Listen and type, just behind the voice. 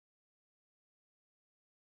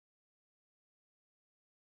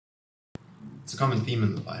It's a common theme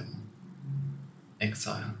in the Bible,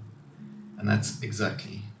 exile. And that's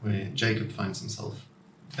exactly where Jacob finds himself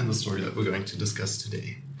in the story that we're going to discuss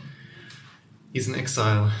today. He's in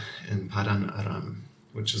exile in Padan Aram,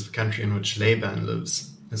 which is the country in which Laban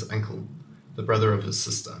lives, his uncle, the brother of his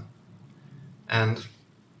sister. And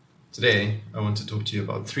today I want to talk to you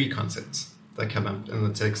about three concepts that come up in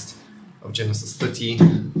the text of Genesis 30,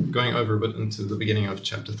 going over a bit into the beginning of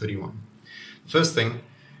chapter 31. The first thing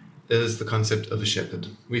is the concept of a shepherd.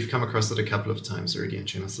 We've come across it a couple of times already in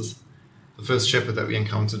Genesis. The first shepherd that we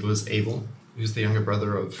encountered was Abel, who's the younger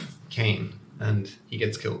brother of Cain, and he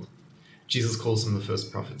gets killed. Jesus calls him the first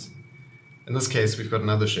prophet. In this case, we've got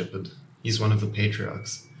another shepherd. He's one of the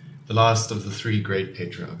patriarchs, the last of the three great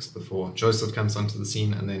patriarchs before Joseph comes onto the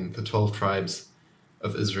scene and then the 12 tribes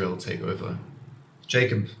of Israel take over.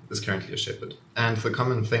 Jacob is currently a shepherd. And the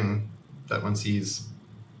common thing that one sees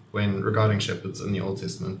when regarding shepherds in the Old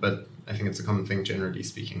Testament, but I think it's a common thing generally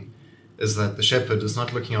speaking, is that the shepherd is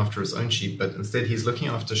not looking after his own sheep, but instead he's looking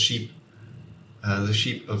after the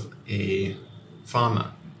sheep of a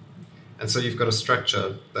farmer. And so you've got a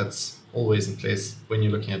structure that's always in place when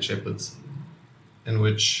you're looking at shepherds, in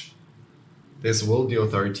which there's a worldly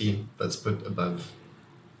authority that's put above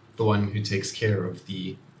the one who takes care of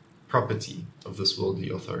the property of this worldly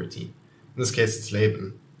authority. In this case, it's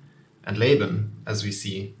Laban. And Laban, as we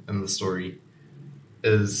see in the story,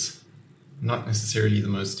 is not necessarily the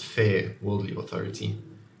most fair worldly authority.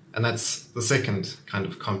 And that's the second kind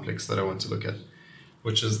of complex that I want to look at,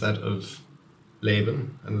 which is that of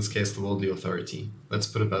Laban, in this case the worldly authority, that's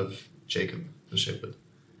put above Jacob, the shepherd.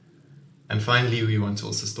 And finally, we want to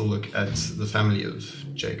also still look at the family of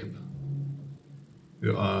Jacob,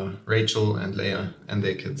 who are Rachel and Leah and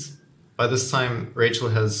their kids. By this time, Rachel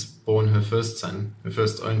has born her first son, her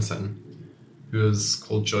first own son, who is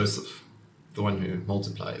called Joseph, the one who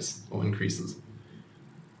multiplies or increases.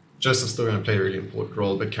 Joseph's still going to play a really important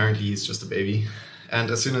role, but currently he's just a baby.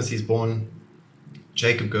 And as soon as he's born,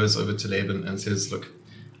 Jacob goes over to Laban and says, look,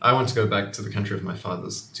 I want to go back to the country of my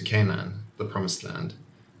fathers, to Canaan, the promised land.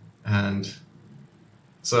 And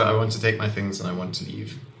so I want to take my things and I want to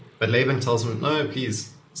leave. But Laban tells him, no,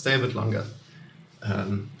 please, stay a bit longer.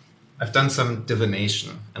 I've done some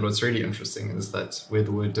divination. And what's really interesting is that where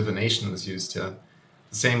the word divination is used here,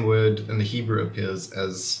 the same word in the Hebrew appears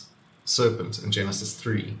as serpent in Genesis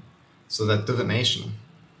 3. So that divination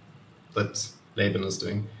that Laban is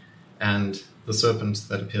doing and the serpent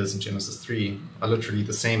that appears in Genesis 3 are literally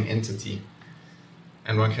the same entity.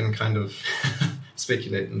 And one can kind of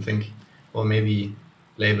speculate and think, well, maybe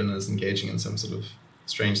Laban is engaging in some sort of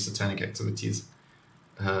strange satanic activities.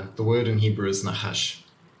 The word in Hebrew is nahash.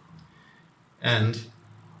 And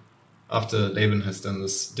after Laban has done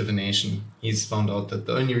this divination, he's found out that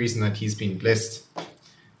the only reason that he's been blessed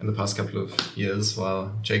in the past couple of years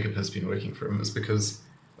while Jacob has been working for him is because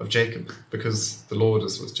of Jacob, because the Lord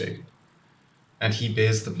is with Jacob. And he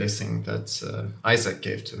bears the blessing that Isaac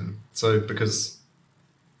gave to him. So because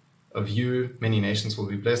of you, many nations will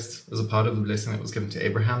be blessed as a part of the blessing that was given to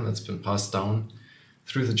Abraham that's been passed down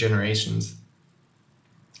through the generations.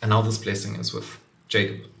 And now this blessing is with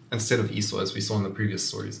Jacob instead of Esau, as we saw in the previous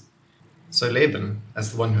stories. So Laban,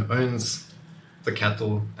 as the one who owns the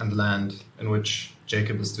cattle and land in which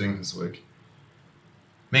Jacob is doing his work,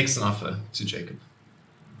 makes an offer to Jacob.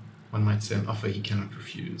 One might say an offer he cannot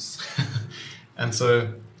refuse. And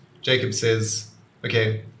so Jacob says,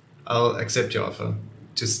 okay, I'll accept your offer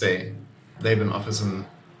to stay. Laban offers him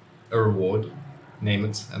a reward, name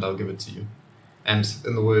it, and I'll give it to you. And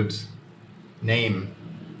in the word name,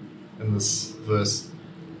 in this verse,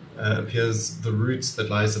 appears the root that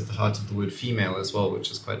lies at the heart of the word female as well,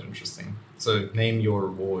 which is quite interesting. So name your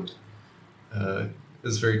reward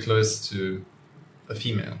is very close to a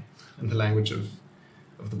female in the language of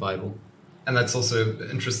the Bible. And that's also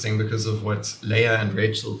interesting because of what Leah and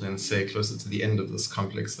Rachel then say closer to the end of this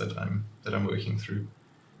complex that I'm working through.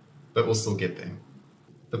 But we'll still get there.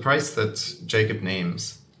 The price that Jacob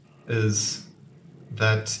names is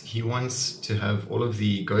that he wants to have all of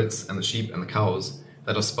the goats and the sheep and the cows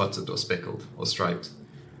that are spotted or speckled or striped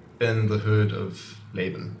in the herd of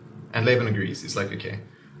Laban. And Laban agrees. He's like, okay,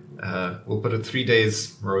 we'll put a 3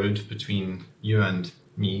 days road between you and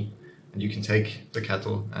me, and you can take the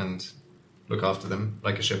cattle and look after them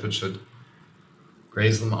like a shepherd should,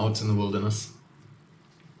 graze them out in the wilderness,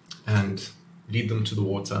 and lead them to the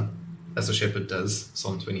water, as a shepherd does,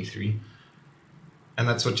 Psalm 23. And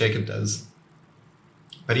that's what Jacob does.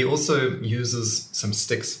 But he also uses some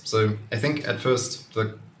sticks. So I think at first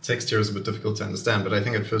the text here is a bit difficult to understand, but I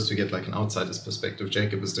think at first we get like an outsider's perspective.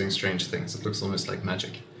 Jacob is doing strange things. It looks almost like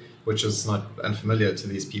magic, which is not unfamiliar to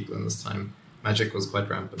these people in this time. magic was quite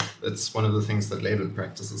rampant. It's one of the things that Laban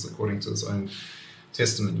practices according to his own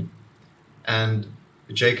testimony. And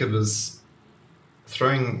Jacob is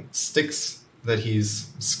throwing sticks that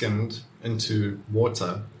he's skimmed into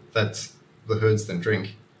water that the herds then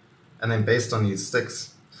drink. And then based on these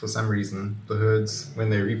sticks, for some reason, the herds, when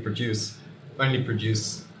they reproduce, only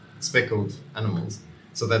produce speckled animals,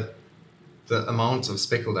 so that the amount of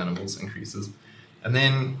speckled animals increases. And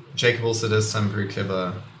then Jacob also does some very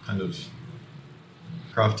clever kind of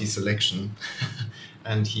crafty selection,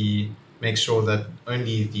 and he makes sure that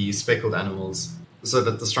only the speckled animals, so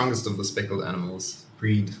that the strongest of the speckled animals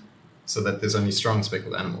breed, so that there's only strong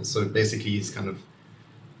speckled animals. So basically he's kind of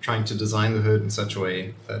trying to design the herd in such a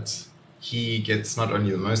way that he gets not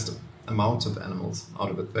only the most amount of animals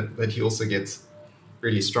out of it, but that he also gets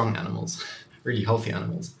really strong animals, really healthy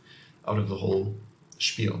animals out of the whole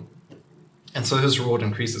spiel. And so his reward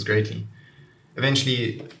increases greatly.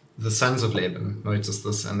 Eventually, the sons of Laban notice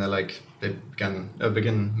this, and they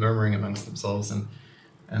begin murmuring amongst themselves,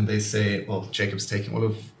 and they say, well, Jacob's taking all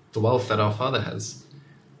of the wealth that our father has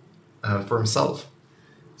for himself.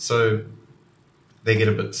 So they get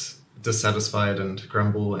a bit dissatisfied and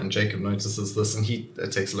grumble, and Jacob notices this, and he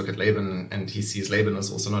takes a look at Laban, and he sees Laban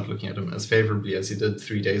is also not looking at him as favorably as he did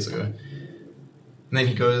 3 days ago. And then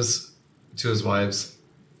he goes to his wives,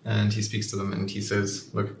 and he speaks to them, and he says,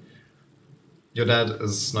 look, your dad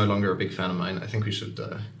is no longer a big fan of mine. I think we should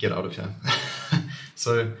get out of here.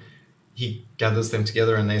 So he gathers them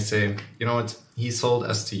together, and they say, you know what, he sold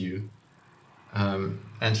us to you,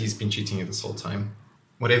 and he's been cheating you this whole time.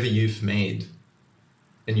 Whatever you've made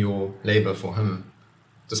in your labor for him,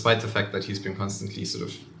 despite the fact that he's been constantly sort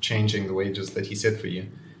of changing the wages that he set for you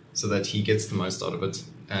so that he gets the most out of it,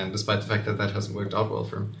 and despite the fact that that hasn't worked out well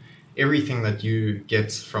for him, everything that you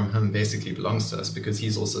get from him basically belongs to us, because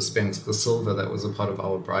he's also spent the silver that was a part of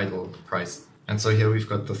our bridal price. And so here we've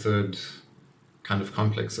got the third kind of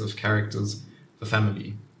complex of characters, the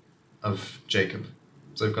family of Jacob.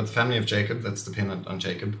 So we've got the family of Jacob that's dependent on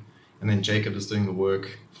Jacob, and then Jacob is doing the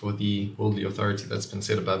work for the worldly authority that's been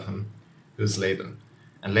set above him, who's Laban.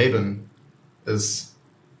 And Laban is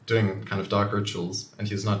doing kind of dark rituals, and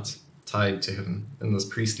he's not tied to him in this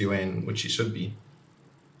priestly way in which he should be,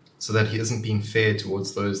 so that he isn't being fair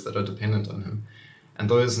towards those that are dependent on him. And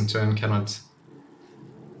those in turn cannot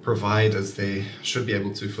provide as they should be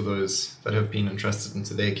able to for those that have been entrusted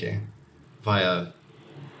into their care via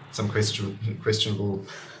some questionable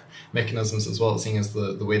mechanisms as well, seeing as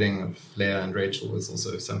the wedding of Leah and Rachel was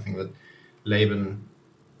also something that Laban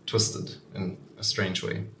twisted in a strange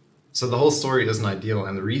way. So the whole story isn't ideal,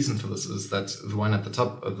 and the reason for this is that the one at the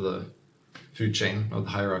top of the food chain, or the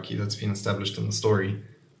hierarchy that's been established in the story,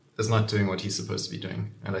 is not doing what he's supposed to be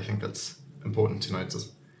doing, and I think that's important to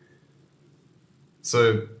notice.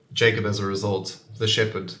 So Jacob, as a result, the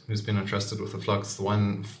shepherd who's been entrusted with the flocks, the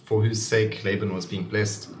one for whose sake Laban was being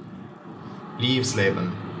blessed, leaves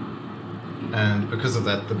Laban, and because of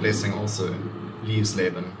that, the blessing also leaves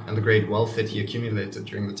Laban, and the great wealth that he accumulated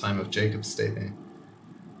during the time of Jacob's stay there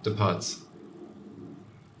departs.